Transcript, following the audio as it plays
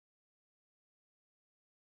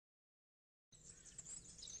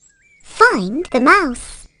Find the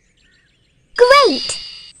mouse. Great!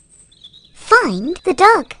 Find the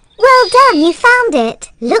dog. Well done, you found it.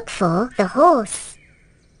 Look for the horse.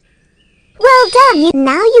 Well done,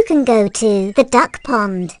 now you can go to the duck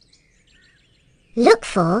pond. Look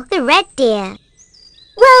for the red deer.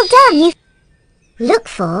 Well done, you... Look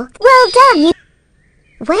for... Well done, you...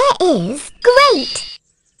 Where is... Great!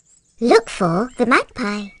 Look for the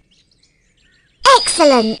magpie.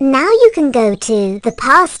 Excellent! Now you can go to the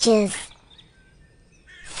pastures.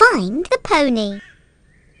 Find the pony.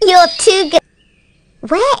 You're too good.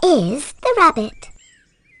 Where is the rabbit?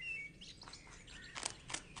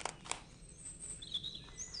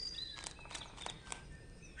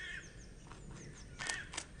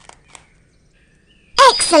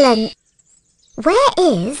 Excellent! Where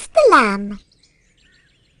is the lamb?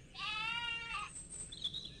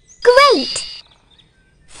 Great!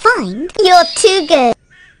 Find... You're too good.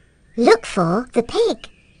 Look for the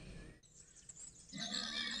pig.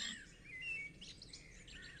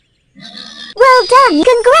 Well done!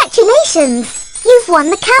 Congratulations! You've won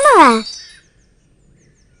the camera.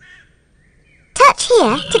 Touch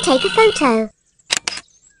here to take a photo.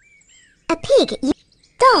 A pig,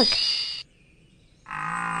 dog.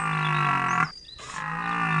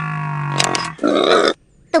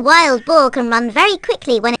 The wild boar can run very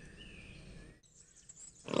quickly when it...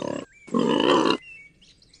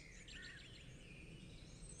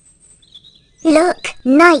 Look,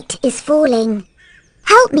 night is falling.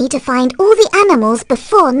 Help me to find all the animals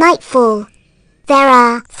before nightfall. There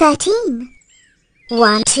are 13.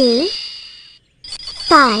 1, 2,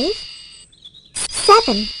 5,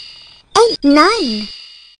 7, 8, 9.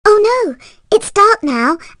 Oh no, it's dark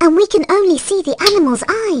now and we can only see the animals'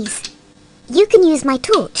 eyes. You can use my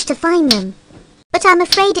torch to find them, but I'm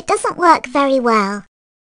afraid it doesn't work very well.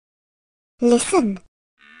 Listen.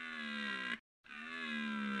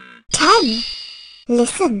 10.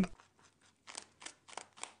 Listen.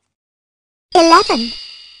 11.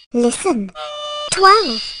 Listen.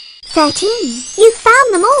 12. 13. You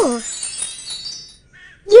found them all.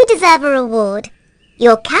 You deserve a reward.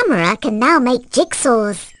 Your camera can now make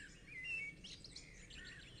jigsaws.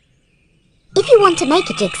 If you want to make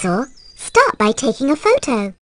a jigsaw, start by taking a photo.